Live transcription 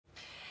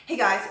Hey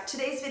guys,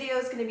 today's video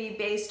is going to be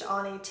based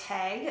on a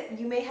tag.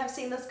 You may have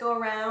seen this go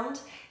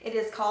around. It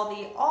is called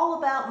the All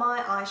About My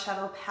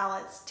Eyeshadow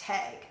Palettes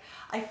tag.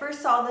 I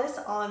first saw this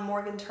on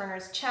Morgan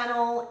Turner's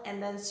channel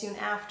and then soon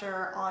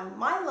after on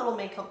my Little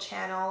Makeup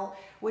channel,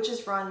 which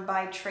is run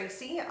by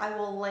Tracy. I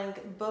will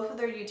link both of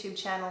their YouTube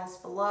channels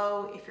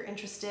below if you're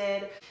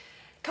interested.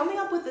 Coming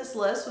up with this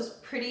list was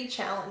pretty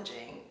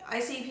challenging. I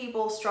see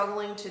people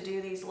struggling to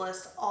do these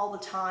lists all the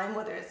time,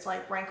 whether it's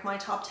like rank my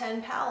top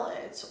 10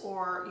 palettes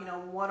or, you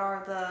know, what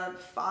are the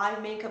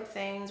 5 makeup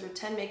things or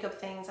 10 makeup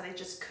things that I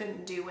just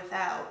couldn't do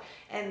without.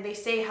 And they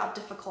say how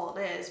difficult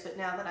it is, but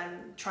now that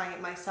I'm trying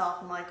it myself,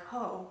 I'm like,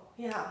 oh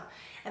yeah.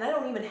 And I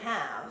don't even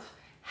have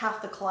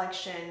half the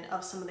collection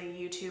of some of the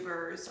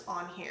YouTubers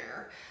on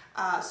here.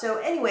 So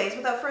anyways,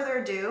 without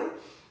further ado,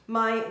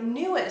 my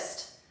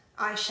newest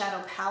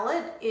eyeshadow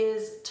palette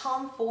is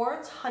Tom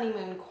Ford's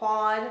Honeymoon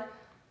Quad.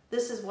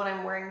 This is what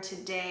I'm wearing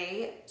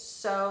today.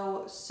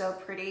 So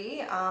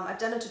pretty. I've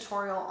done a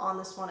tutorial on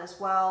this one as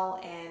well,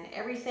 and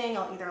everything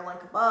I'll either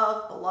link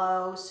above,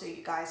 below, so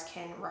you guys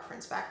can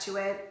reference back to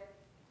it.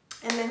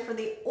 And then for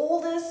the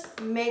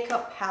oldest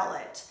makeup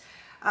palette,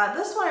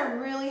 this one I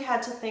really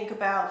had to think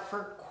about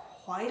for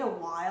quite a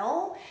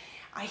while.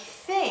 I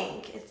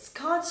think it's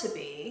got to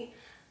be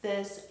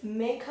this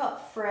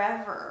Makeup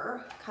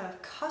Forever kind of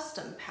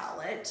custom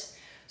palette.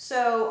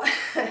 So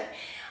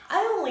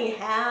I only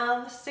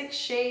have 6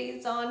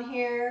 shades on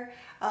here.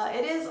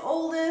 It is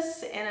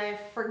oldest and I've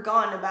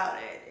forgotten about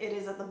it. It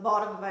is at the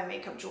bottom of my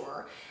makeup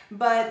drawer.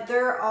 But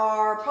there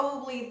are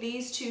probably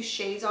these 2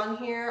 shades on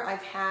here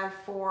I've had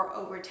for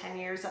over 10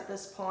 years at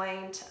this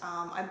point.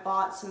 I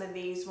bought some of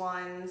these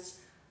ones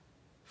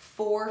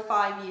 4 or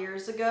 5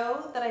 years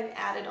ago that I've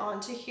added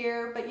onto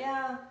here. But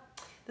yeah,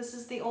 this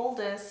is the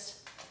oldest.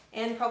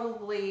 And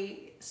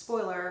probably,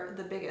 spoiler,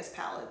 the biggest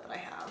palette that I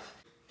have.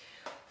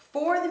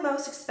 For the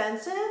most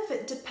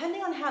expensive,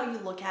 depending on how you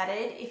look at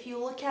it, if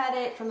you look at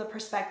it from the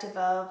perspective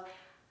of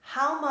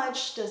how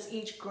much does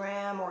each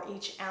gram or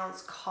each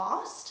ounce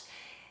cost,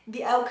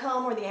 the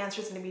outcome or the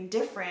answer is going to be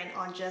different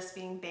on just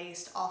being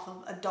based off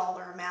of a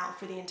dollar amount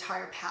for the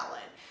entire palette.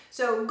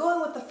 So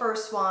going with the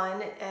first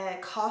one,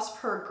 cost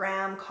per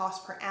gram,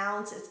 cost per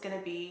ounce, it's going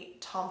to be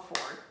Tom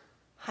Ford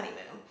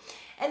Honeymoon.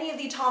 Any of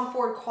the Tom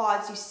Ford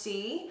quads you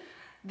see,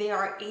 they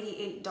are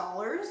 $88,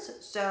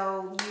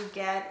 so you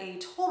get a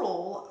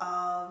total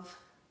of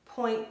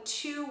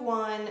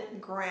 0.21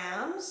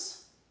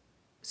 grams,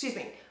 excuse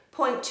me,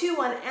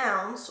 0.21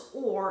 ounce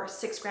or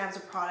 6 grams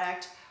of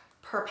product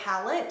per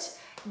palette.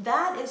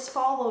 That is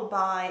followed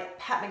by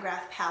Pat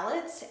McGrath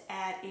palettes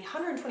at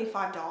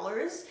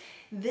 $125.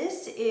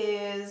 This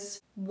is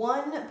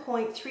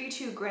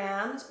 1.32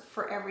 grams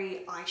for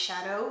every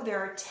eyeshadow. There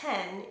are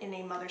 10 in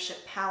a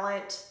Mothership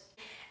palette.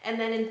 And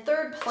then in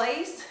third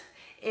place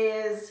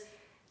is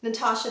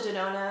Natasha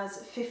Denona's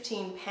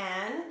 15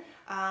 Pan.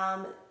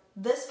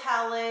 This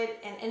palette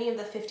and any of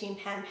the 15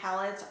 Pan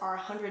palettes are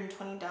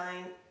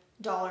 $129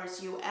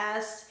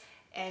 US,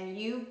 and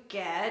you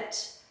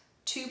get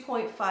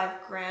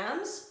 2.5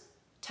 grams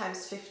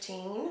times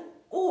 15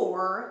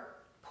 or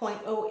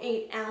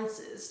 0.08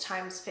 ounces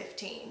times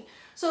 15.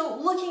 So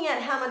looking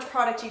at how much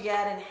product you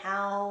get and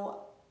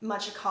how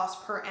much it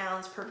costs per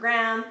ounce per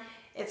gram,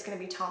 it's going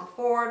to be Tom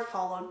Ford,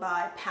 followed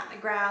by Pat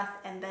McGrath,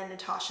 and then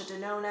Natasha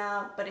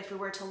Denona. But if we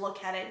were to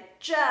look at it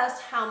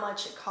just how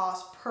much it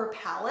costs per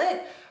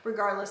palette,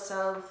 regardless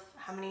of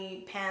how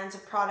many pans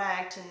of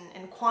product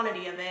and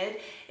quantity of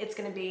it, it's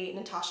going to be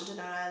Natasha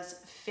Denona's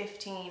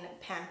 15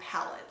 pan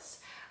palettes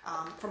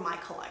from my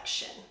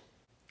collection.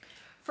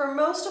 For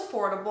most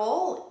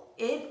affordable,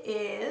 it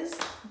is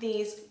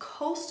these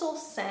Coastal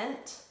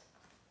Scent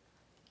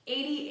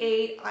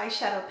 88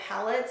 eyeshadow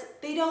palettes.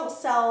 They don't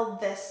sell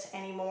this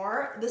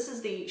anymore. This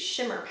is the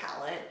shimmer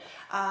palette.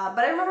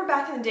 But I remember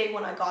back in the day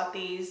when I got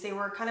these, they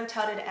were kind of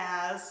touted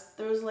as,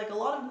 there was like a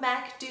lot of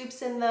MAC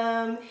dupes in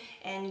them,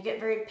 and you get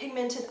very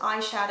pigmented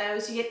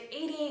eyeshadows. You get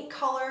 88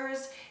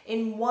 colors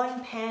in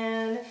one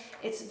pan.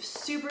 It's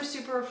super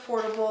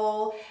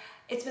affordable.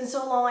 It's been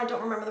so long I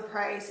don't remember the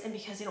price, and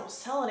because they don't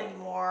sell it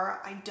anymore,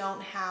 I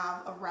don't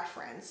have a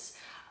reference.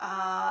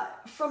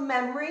 From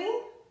memory,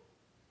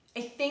 I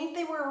think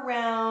they were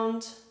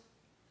around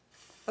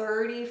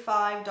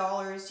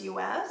 $35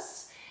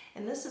 US,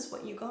 and this is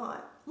what you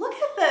got. Look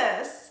at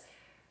this.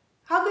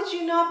 How could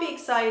you not be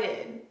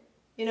excited?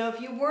 You know,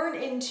 if you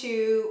weren't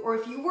into, or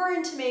if you were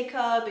into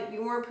makeup and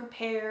you weren't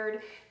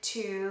prepared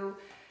to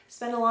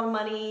spend a lot of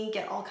money,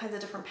 get all kinds of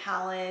different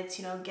palettes,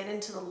 you know, get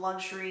into the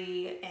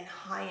luxury and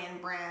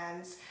high-end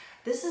brands,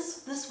 this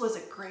was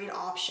a great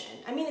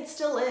option. I mean, it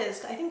still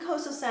is. I think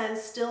Coastal Scent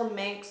still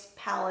makes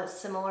palettes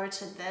similar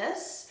to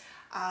this.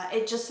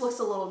 It just looks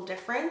a little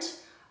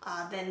different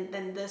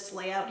than this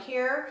layout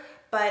here,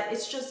 but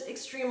it's just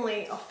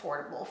extremely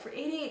affordable. For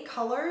 88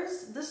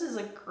 colors, this is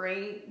a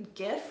great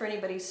gift for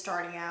anybody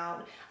starting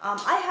out.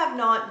 I have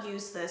not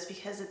used this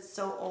because it's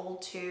so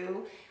old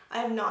too. I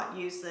have not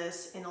used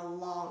this in a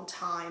long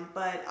time,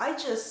 but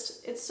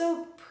it's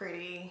so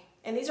pretty.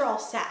 And these are all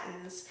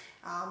satins,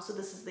 so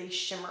this is the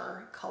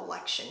shimmer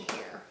collection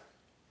here.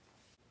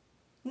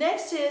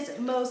 Next is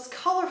Most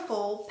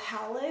Colorful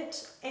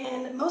Palette,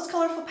 and Most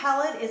Colorful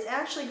Palette is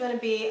actually going to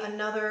be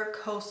another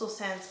Coastal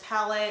Scents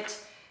palette.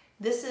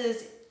 This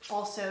is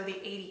also the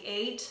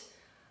 88.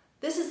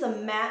 This is the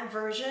matte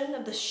version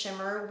of the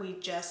shimmer we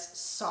just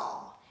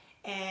saw,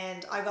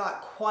 and I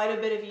got quite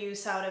a bit of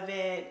use out of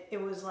it.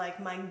 It was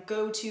like my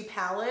go-to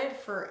palette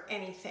for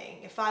anything.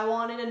 If I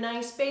wanted a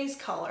nice base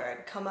color,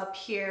 I'd come up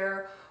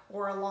here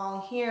or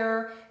along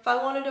here. If I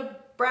wanted a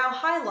brow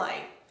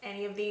highlight,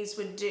 any of these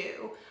would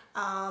do.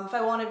 If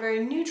I wanted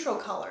very neutral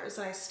colors,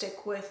 I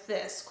stick with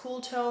this.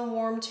 Cool tone,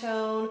 warm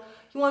tone.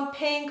 You want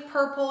pink,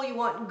 purple, you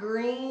want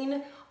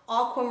green,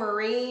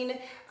 aquamarine,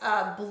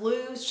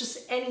 blues,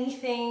 just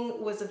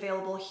anything was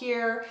available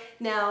here.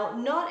 Now,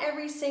 not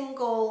every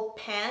single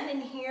pan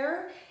in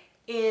here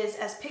is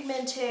as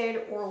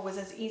pigmented or was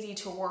as easy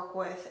to work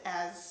with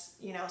as,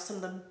 you know, some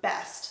of the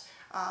best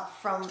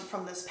from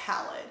this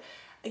palette.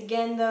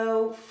 Again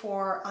though,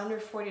 for under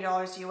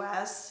 $40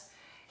 US,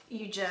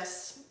 you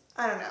just,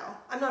 I don't know,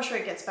 I'm not sure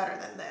it gets better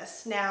than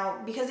this.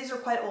 Now, because these are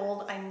quite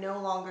old, I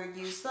no longer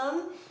use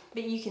them,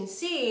 but you can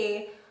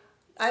see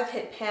I've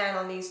hit pan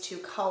on these two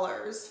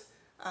colors,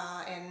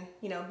 and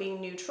you know, being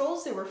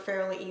neutrals, they were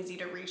fairly easy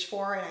to reach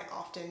for, and I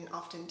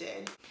often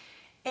did.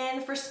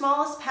 And for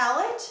smallest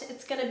palette,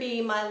 it's gonna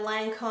be my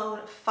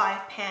Lancome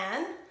 5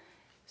 pan,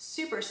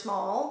 super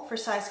small for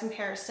size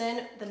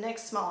comparison. The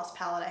next smallest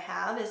palette I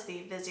have is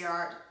the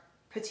Viseart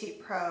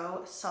Petite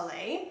Pro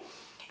Soleil.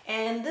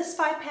 And this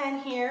 5 pan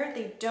here,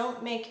 they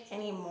don't make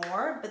any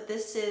more, but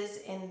this is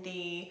in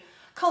the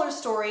Color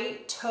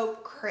Story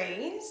Taupe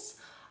Craze.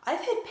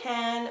 I've hit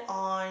pan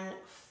on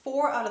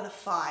 4 out of the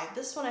 5.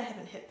 This one I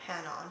haven't hit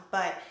pan on,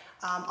 but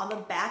on the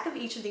back of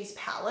each of these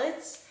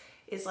palettes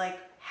is like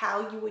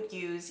how you would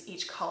use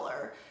each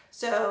color.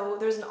 So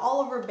there's an all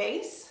over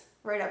base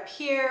right up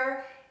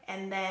here,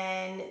 and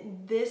then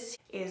this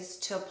is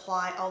to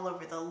apply all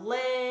over the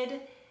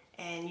lid,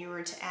 and you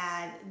were to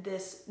add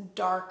this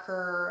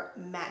darker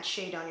matte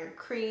shade on your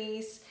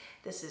crease.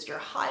 This is your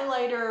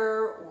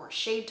highlighter or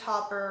shade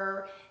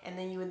topper, and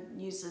then you would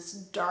use this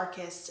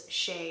darkest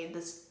shade,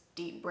 this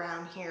deep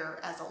brown here,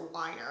 as a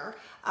liner.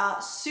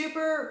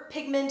 Super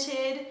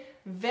pigmented,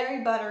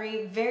 very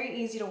buttery, very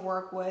easy to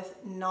work with,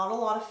 not a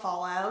lot of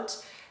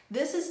fallout.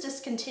 This is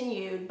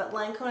discontinued, but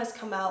Lancome has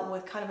come out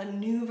with kind of a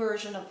new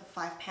version of the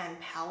 5 pan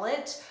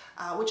palette,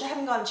 which I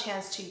haven't gotten a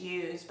chance to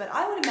use, but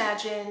I would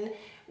imagine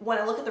when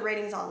I look at the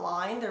ratings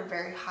online, they're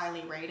very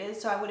highly rated,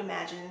 so I would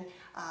imagine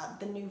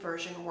the new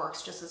version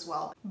works just as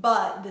well.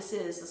 But this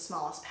is the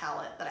smallest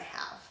palette that I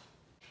have.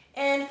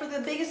 And for the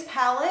biggest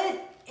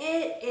palette,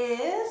 it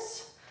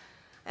is,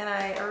 and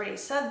I already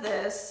said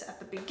this at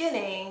the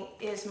beginning,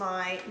 is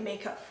my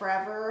Makeup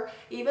Forever.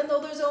 Even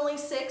though there's only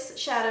 6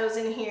 shadows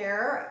in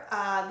here,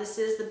 this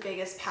is the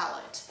biggest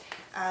palette.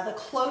 The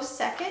close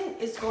second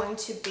is going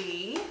to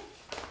be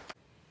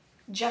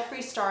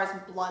Jeffree Star's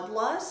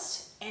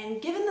Bloodlust.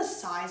 And given the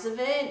size of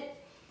it,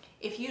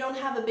 if you don't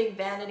have a big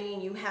vanity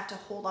and you have to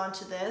hold on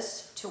to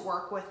this to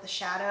work with the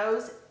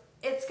shadows,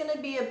 it's gonna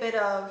be a bit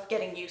of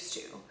getting used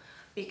to,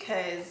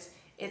 because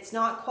it's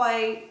not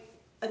quite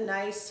a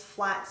nice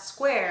flat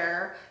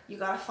square. You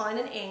gotta find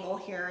an angle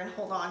here and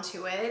hold on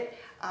to it.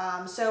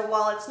 So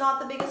while it's not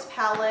the biggest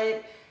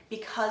palette,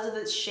 because of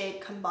its shape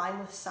combined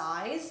with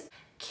size,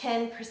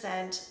 can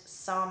present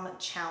some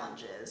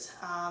challenges.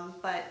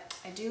 But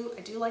I do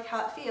like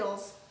how it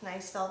feels.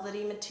 Nice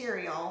velvety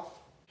material.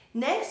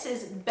 Next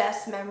is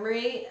Best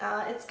Memory.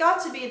 It's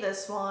got to be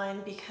this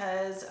one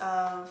because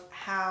of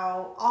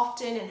how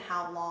often and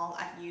how long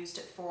I've used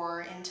it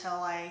for until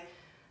I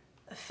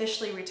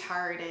officially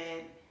retired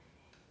it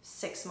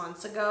 6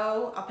 months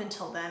ago. Up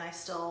until then, I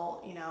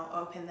still, you know,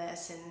 opened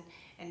this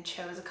and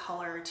chose a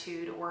color or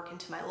two to work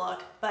into my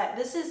look. But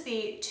this is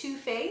the Too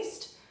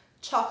Faced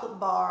Chocolate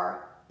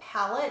Bar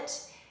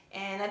palette,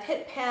 and I've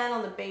hit pan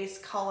on the base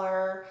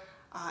color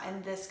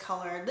and this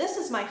color. This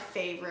is my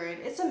favorite.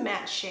 It's a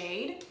matte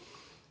shade,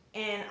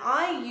 and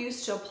I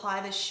used to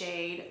apply the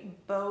shade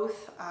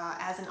both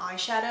as an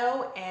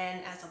eyeshadow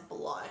and as a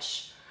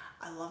blush.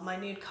 I love my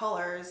nude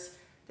colors.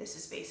 This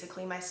is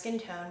basically my skin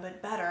tone,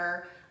 but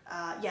better.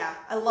 Yeah,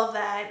 I love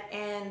that.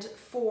 And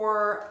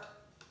for,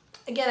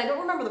 again, I don't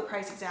remember the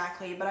price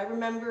exactly, but I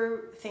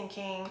remember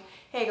thinking,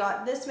 hey, I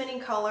got this many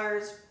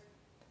colors,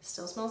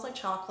 still smells like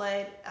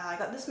chocolate. I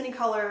got this many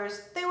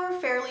colors. They were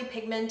fairly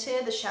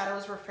pigmented. The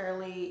shadows were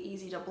fairly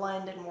easy to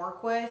blend and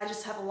work with. I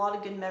just have a lot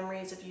of good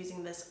memories of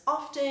using this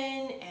often,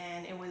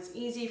 and it was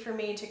easy for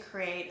me to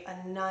create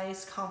a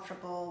nice,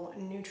 comfortable,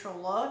 neutral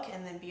look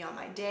and then be on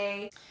my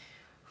day.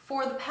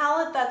 For the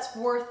palette that's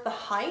worth the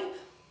hype,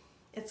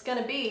 it's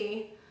gonna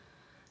be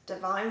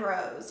Divine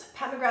Rose.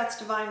 Pat McGrath's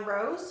Divine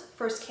Rose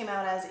first came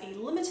out as a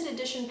limited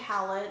edition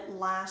palette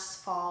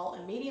last fall,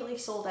 immediately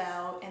sold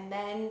out, and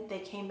then they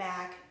came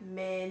back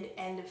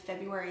end of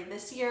February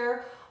this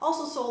year,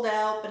 also sold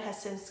out, but has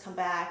since come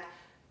back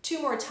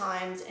 2 more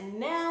times, and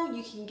now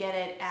you can get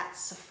it at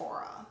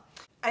Sephora.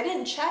 I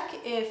didn't check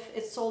if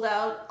it's sold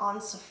out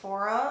on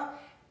Sephora,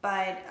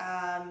 but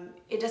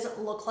it doesn't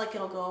look like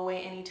it'll go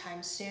away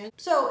anytime soon.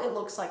 So it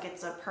looks like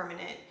it's a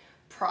permanent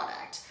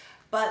product.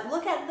 But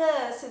look at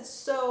this, it's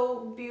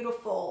so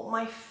beautiful.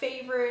 My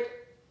favorite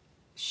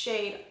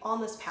shade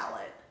on this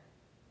palette,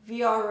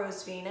 VR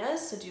Rose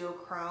Venus, a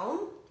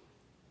duochrome,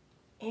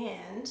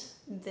 and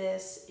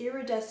this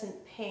iridescent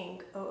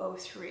pink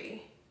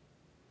 003.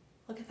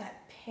 Look at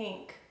that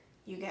pink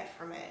you get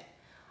from it.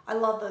 I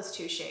love those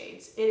two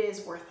shades. It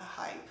is worth the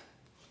hype.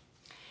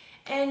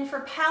 And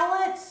for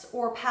palettes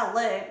or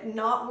palette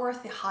not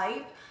worth the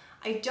hype,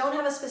 I don't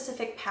have a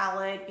specific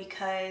palette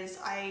because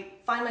I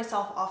find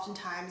myself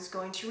oftentimes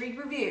going to read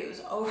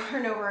reviews over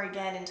and over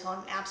again until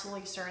I'm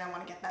absolutely certain I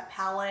want to get that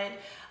palette.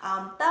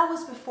 That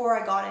was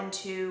before I got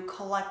into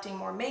collecting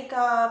more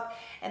makeup,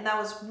 and that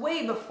was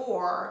way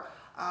before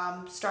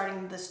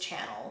starting this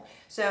channel.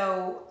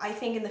 So I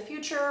think in the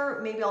future,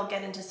 maybe I'll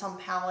get into some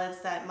palettes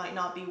that might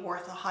not be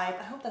worth the hype.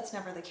 I hope that's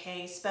never the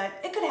case, but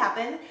it could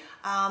happen.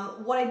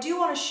 What I do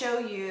want to show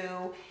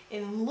you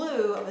in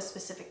lieu of a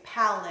specific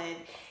palette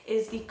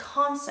is the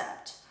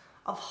concept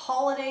of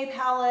holiday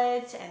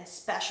palettes and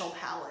special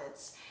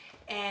palettes.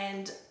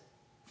 And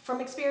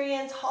from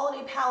experience,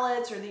 holiday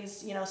palettes or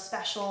these,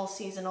 special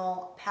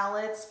seasonal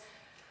palettes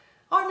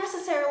aren't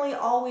necessarily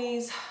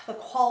always the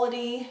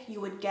quality you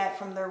would get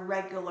from their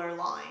regular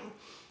line.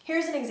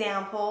 Here's an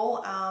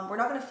example. We're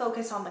not going to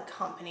focus on the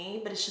company,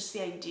 but it's just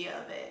the idea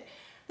of it.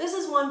 This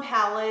is one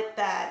palette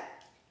that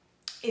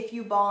if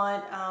you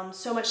bought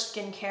so much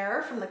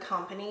skincare from the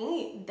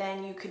company,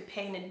 then you could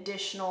pay an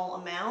additional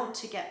amount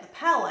to get the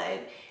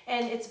palette,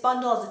 and it's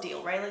bundle as a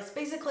deal, right? It's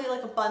basically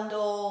like a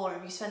bundle, or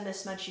if you spend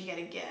this much, you get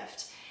a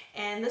gift.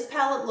 And this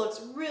palette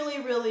looks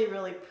really, really,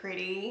 really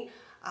pretty.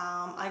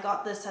 I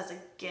got this as a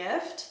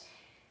gift.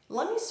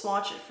 Let me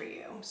swatch it for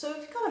you. So if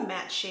you've got a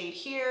matte shade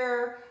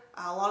here,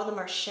 a lot of them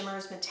are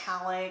shimmers,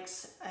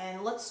 metallics,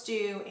 and let's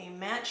do a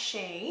matte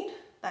shade,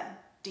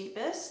 that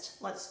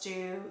deepest. Let's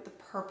do the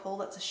purple,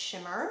 that's a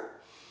shimmer.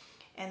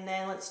 And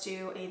then let's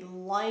do a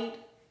light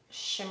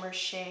shimmer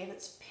shade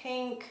that's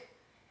pink.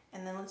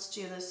 And then let's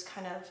do this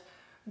kind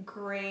of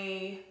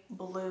gray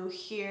blue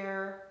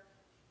here.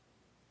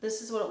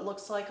 This is what it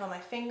looks like on my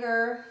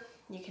finger.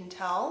 You can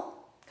tell.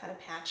 Kind of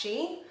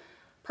patchy.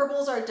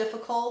 Purples are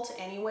difficult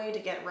anyway to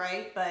get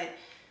right, but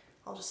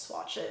I'll just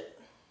swatch it.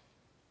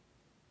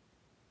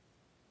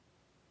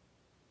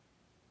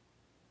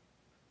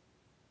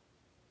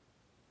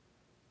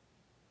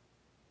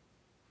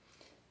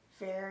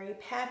 Very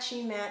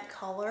patchy matte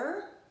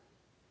color,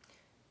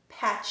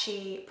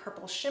 patchy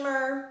purple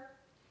shimmer,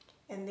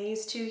 and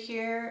these two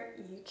here,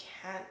 you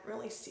can't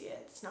really see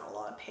it. It's not a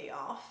lot of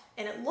payoff,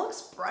 and it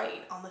looks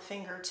bright on the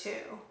finger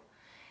too.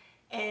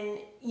 And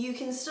you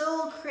can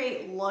still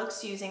create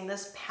looks using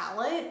this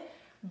palette,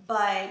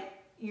 but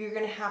you're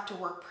gonna have to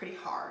work pretty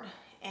hard.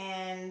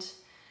 And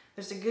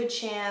there's a good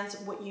chance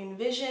what you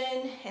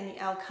envision and the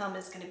outcome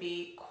is gonna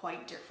be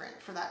quite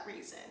different for that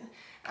reason.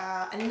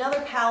 Another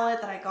palette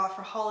that I got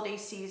for holiday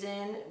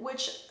season,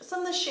 which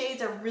some of the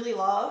shades I really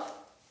love.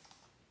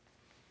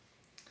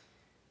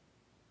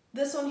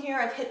 This one here,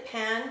 I've hit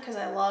pan because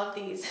I love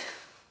these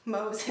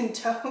mauves and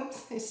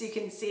taupes, as you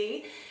can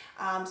see.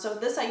 So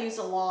this I use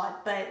a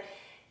lot, but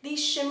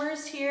these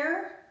shimmers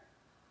here,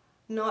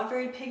 not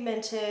very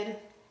pigmented.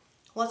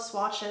 Let's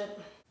swatch it.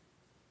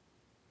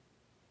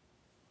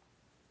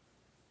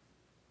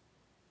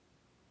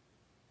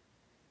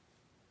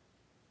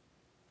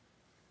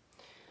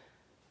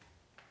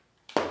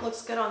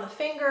 Looks good on the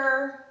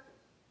finger.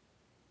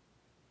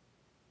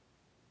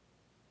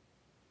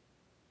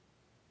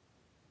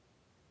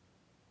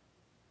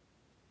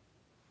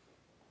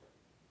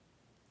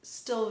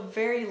 Still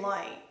very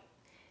light.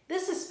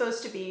 This is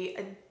supposed to be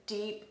a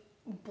deep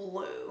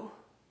blue.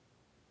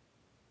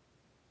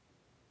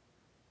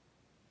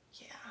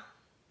 Yeah.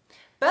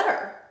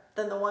 Better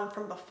than the one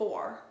from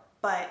before,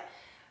 but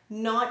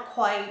not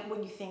quite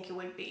what you think it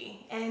would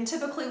be. And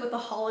typically with the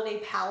holiday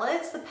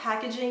palettes, the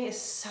packaging is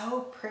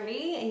so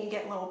pretty and you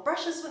get little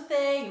brushes with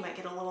it. You might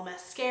get a little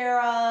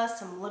mascara,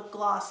 some lip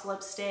gloss,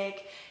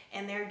 lipstick,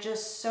 and they're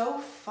just so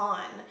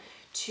fun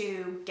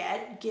to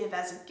give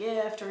as a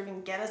gift or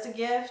even get as a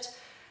gift.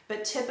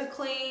 But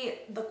typically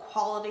the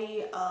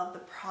quality of the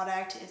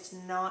product is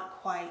not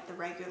quite the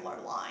regular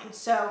line.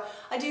 So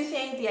I do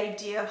think the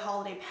idea of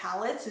holiday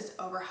palettes is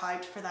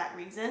overhyped for that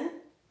reason.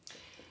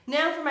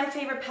 Now for my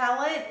favorite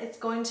palette, it's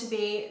going to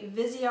be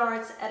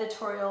Viseart's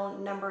Editorial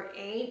number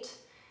 8.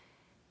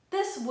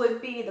 This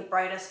would be the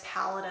brightest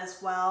palette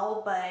as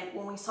well, but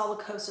when we saw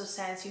the Coastal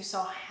Scents, you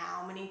saw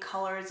how many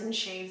colors and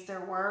shades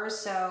there were,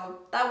 so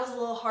that was a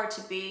little hard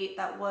to beat.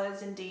 That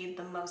was indeed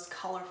the most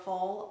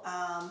colorful.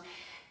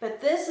 But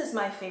this is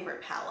my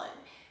favorite palette,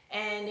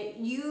 and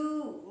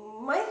you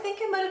might think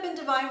it might have been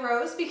Divine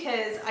Rose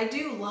because I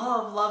do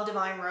love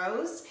Divine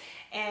Rose,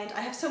 and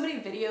I have so many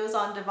videos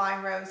on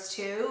Divine Rose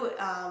too.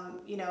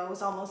 You know, it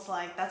was almost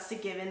like that's the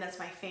given, that's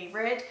my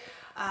favorite.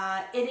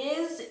 It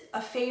is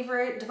a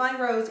favorite. Divine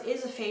Rose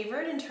is a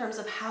favorite in terms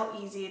of how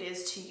easy it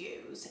is to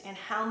use and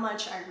how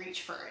much I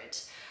reach for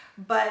it.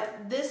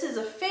 But this is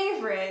a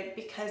favorite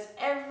because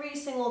every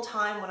single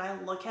time when I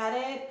look at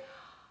it,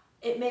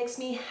 it makes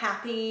me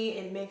happy,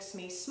 it makes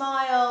me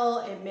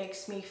smile, it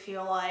makes me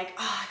feel like,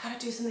 oh, I gotta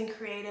do something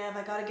creative,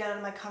 I gotta get out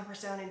of my comfort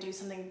zone and do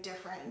something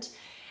different.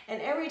 And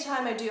every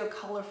time I do a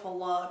colorful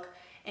look,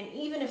 and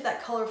even if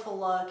that colorful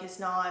look is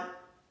not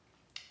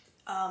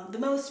the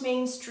most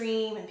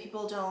mainstream and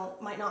people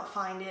might not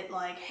find it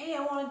like, hey,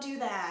 I wanna do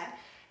that.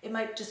 It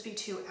might just be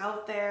too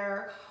out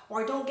there,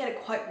 or I don't get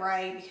it quite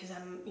right because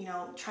I'm,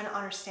 trying to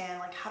understand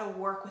like how to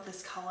work with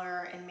this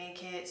color and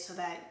make it so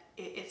that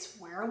it's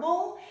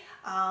wearable.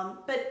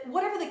 But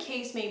whatever the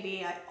case may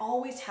be, I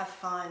always have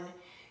fun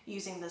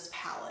using this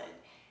palette.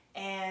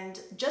 And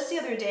just the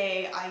other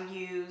day, I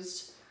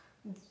used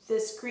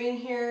this green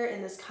here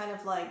and this kind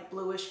of like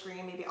bluish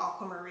green, maybe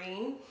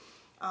aquamarine,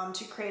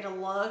 to create a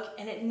look,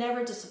 and it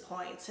never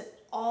disappoints. It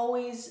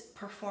always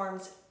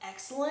performs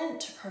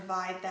excellent to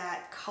provide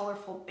that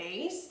colorful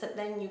base that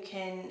then you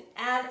can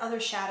add other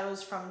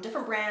shadows from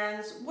different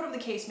brands, whatever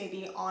the case may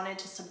be, on it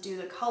to subdue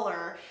the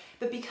color.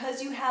 But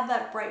because you have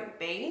that bright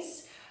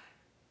base,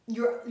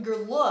 your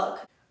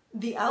look,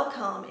 the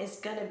outcome is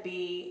gonna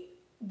be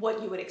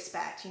what you would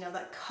expect,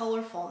 that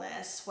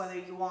colorfulness, whether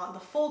you want the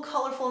full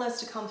colorfulness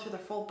to come through, the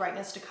full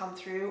brightness to come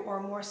through, or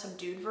a more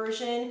subdued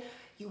version,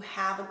 you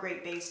have a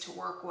great base to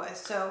work with.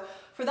 So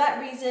for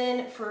that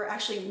reason, for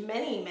actually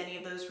many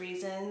of those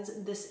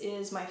reasons, this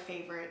is my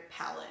favorite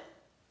palette.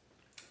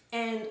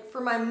 And for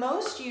my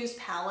most used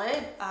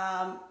palette,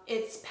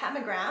 it's Pat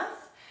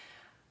McGrath,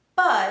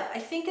 but I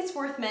think it's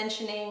worth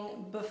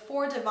mentioning,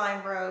 before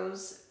Divine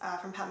Rose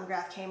from Pat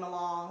McGrath came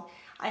along,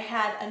 I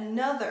had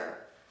another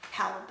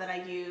palette that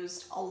I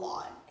used a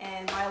lot.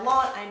 And by a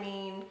lot, I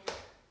mean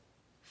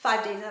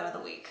 5 days out of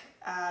the week.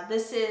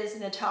 This is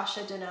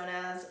Natasha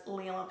Denona's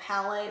Lila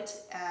palette.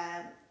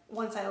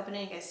 Once I open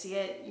it, you guys see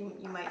it,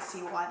 you might see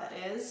why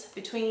that is.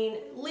 Between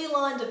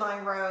Lila and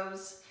Divine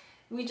Rose,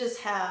 we just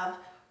have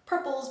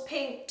purples,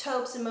 pink,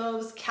 taupes, and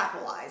mauves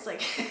capitalized. Like,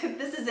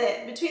 this is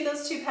it. Between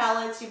those two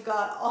palettes, you've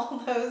got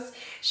all those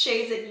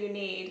shades that you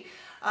need.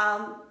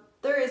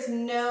 There is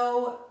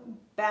no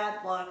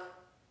bad luck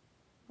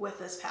with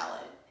this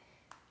palette.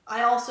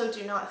 I also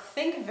do not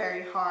think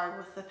very hard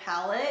with the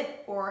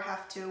palette or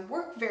have to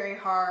work very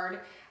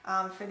hard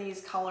for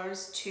these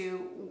colors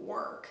to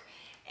work.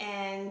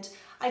 And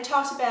I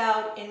talked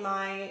about in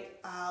my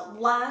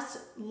last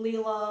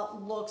Lila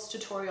Looks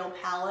tutorial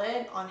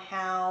palette on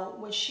how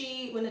when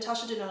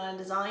Natasha Denona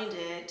designed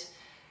it,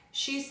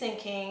 she's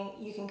thinking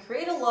you can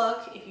create a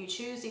look if you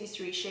choose these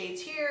 3 shades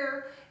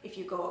here, if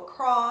you go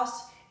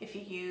across, if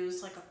you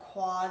use like a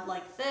quad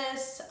like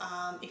this,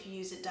 if you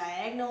use it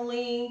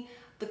diagonally,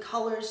 the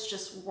colors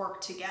just work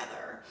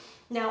together.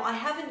 Now, I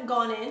haven't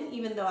gone in,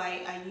 even though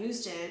I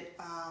used it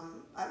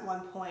at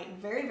one point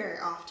very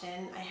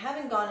often, I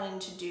haven't gone in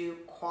to do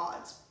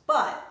quads,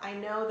 but I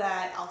know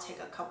that I'll take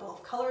a couple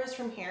of colors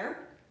from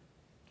here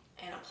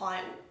and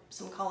apply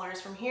some colors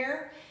from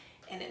here,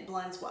 and it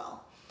blends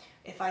well.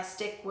 If I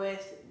stick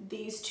with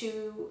these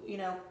two,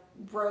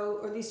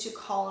 these two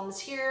columns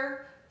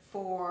here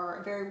for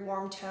a very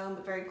warm tone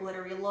but very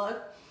glittery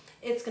look,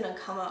 it's gonna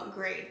come out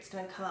great. It's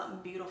gonna come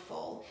out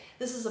beautiful.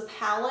 This is a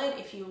palette,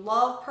 if you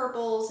love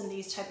purples and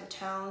these type of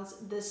tones,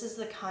 this is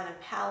the kind of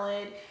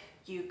palette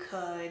you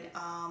could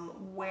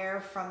wear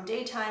from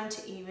daytime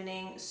to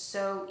evening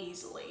so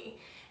easily.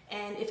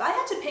 And if I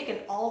had to pick an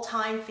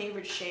all-time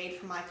favorite shade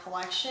for my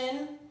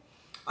collection,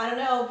 I don't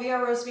know,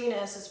 VR Rose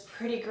Venus is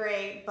pretty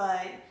great,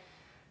 but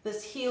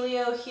this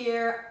Helio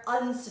here,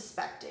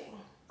 unsuspecting.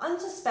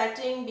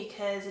 Unsuspecting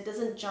because it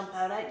doesn't jump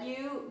out at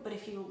you, but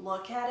if you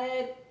look at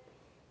it,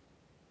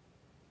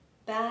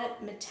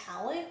 that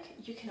metallic,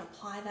 you can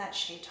apply that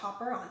shade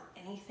topper on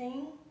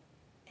anything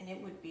and it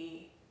would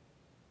be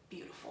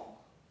beautiful.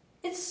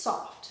 It's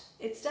soft.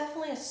 It's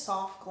definitely a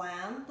soft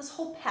glam. This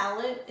whole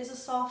palette is a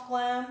soft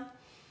glam.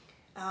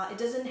 It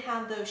doesn't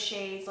have those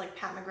shades like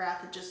Pat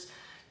McGrath that just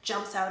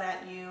jumps out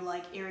at you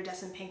like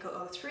Iridescent Pink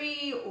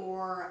 003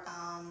 or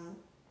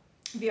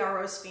VR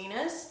Rose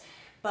Venus,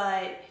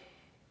 but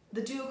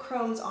the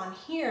duochromes on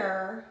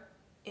here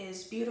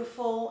is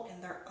beautiful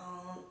in their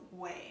own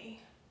way.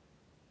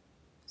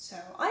 So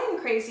I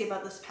am crazy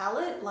about this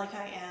palette like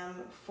I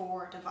am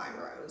for Divine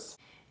Rose.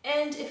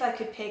 And if I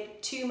could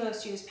pick 2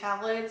 most used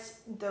palettes,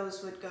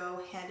 those would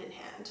go hand in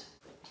hand.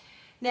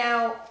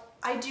 Now,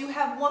 I do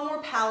have one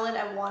more palette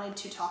I wanted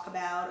to talk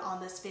about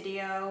on this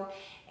video,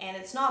 and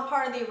it's not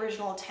part of the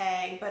original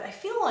tag, but I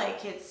feel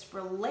like it's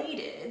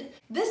related.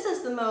 This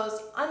is the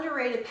most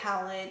underrated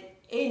palette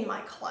in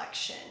my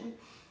collection.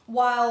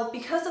 While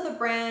because of the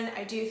brand,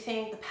 I do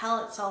think the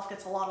palette itself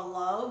gets a lot of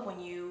love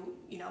when you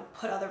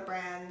put other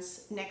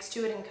brands next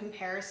to it in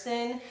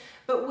comparison,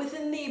 but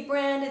within the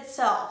brand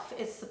itself,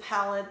 it's the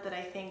palette that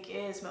I think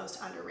is most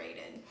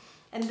underrated.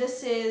 And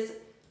this is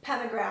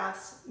Pat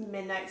McGrath's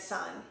Midnight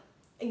Sun.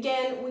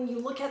 Again, when you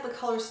look at the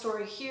color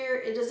story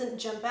here, it doesn't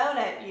jump out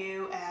at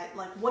you at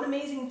like what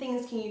amazing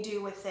things can you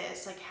do with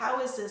this? Like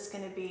how is this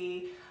going to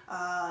be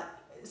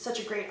such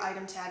a great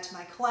item to add to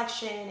my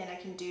collection, and I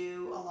can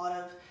do a lot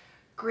of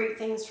great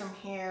things from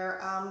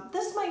here.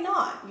 This might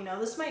not, you know,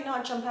 this might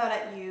not jump out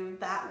at you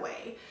that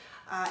way.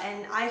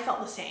 And I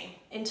felt the same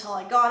until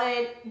I got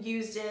it,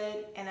 used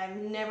it, and I've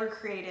never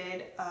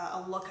created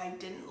a look I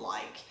didn't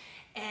like.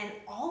 And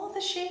all of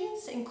the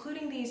shades,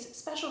 including these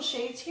special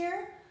shades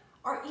here,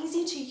 are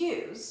easy to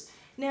use.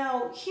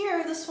 Now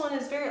here, this one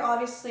is very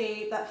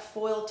obviously that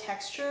foil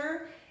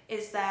texture,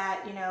 is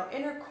that, you know,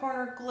 inner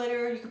corner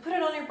glitter. You can put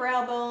it on your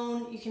brow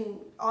bone. You can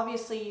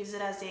obviously use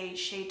it as a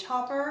shade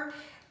topper,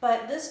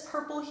 but this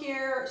purple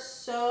here,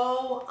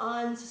 so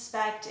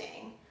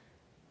unsuspecting.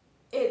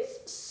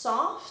 It's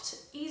soft,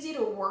 easy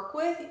to work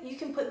with. You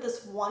can put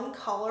this one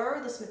color,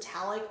 this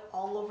metallic,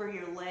 all over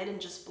your lid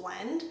and just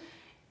blend.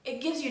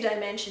 It gives you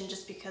dimension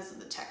just because of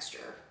the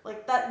texture,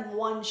 like that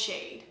one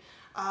shade.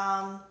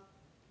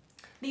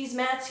 These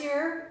mattes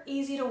here,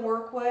 easy to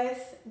work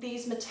with.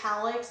 These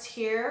metallics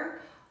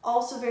here,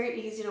 also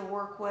very easy to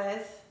work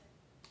with.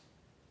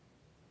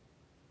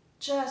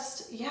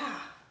 Just, yeah.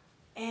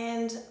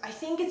 And I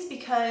think it's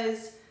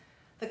because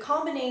the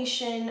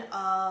combination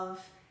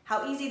of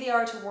how easy they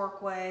are to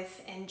work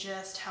with and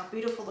just how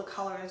beautiful the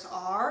colors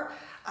are,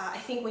 I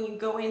think when you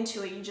go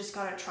into it, you just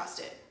gotta trust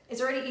it. It's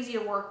already easy to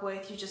work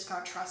with, you just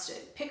gotta trust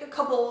it. Pick a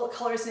couple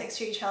colors next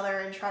to each other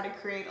and try to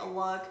create a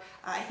look.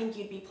 I think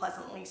you'd be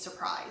pleasantly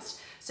surprised.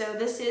 So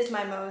this is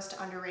my most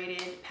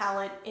underrated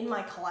palette in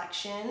my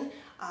collection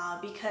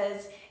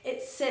because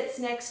it sits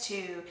next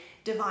to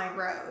Divine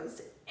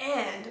Rose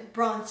and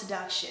Bronze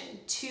Seduction,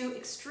 two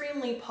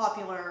extremely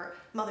popular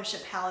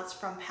Mothership palettes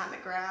from Pan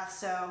McGrath.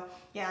 So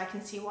yeah, I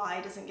can see why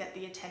it doesn't get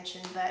the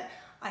attention that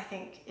I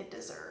think it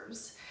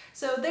deserves.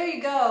 So there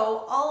you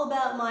go, all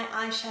about my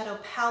eyeshadow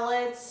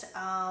palettes.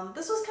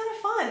 This was kind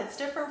of fun. It's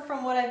different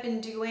from what I've been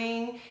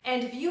doing.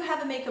 And if you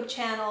have a makeup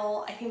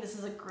channel, I think this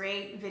is a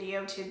great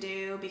video to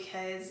do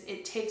because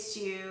it takes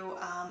you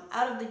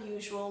out of the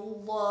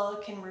usual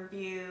look and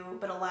review,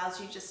 but allows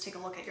you to just take a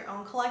look at your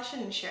own collection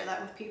and share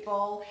that with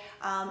people.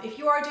 If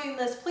you are doing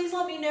this, please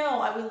let me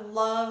know. I would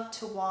love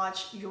to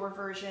watch your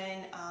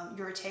version,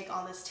 your take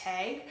on this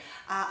tag.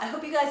 I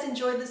hope you guys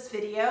enjoyed this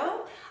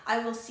video. I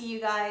will see you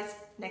guys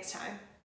next time.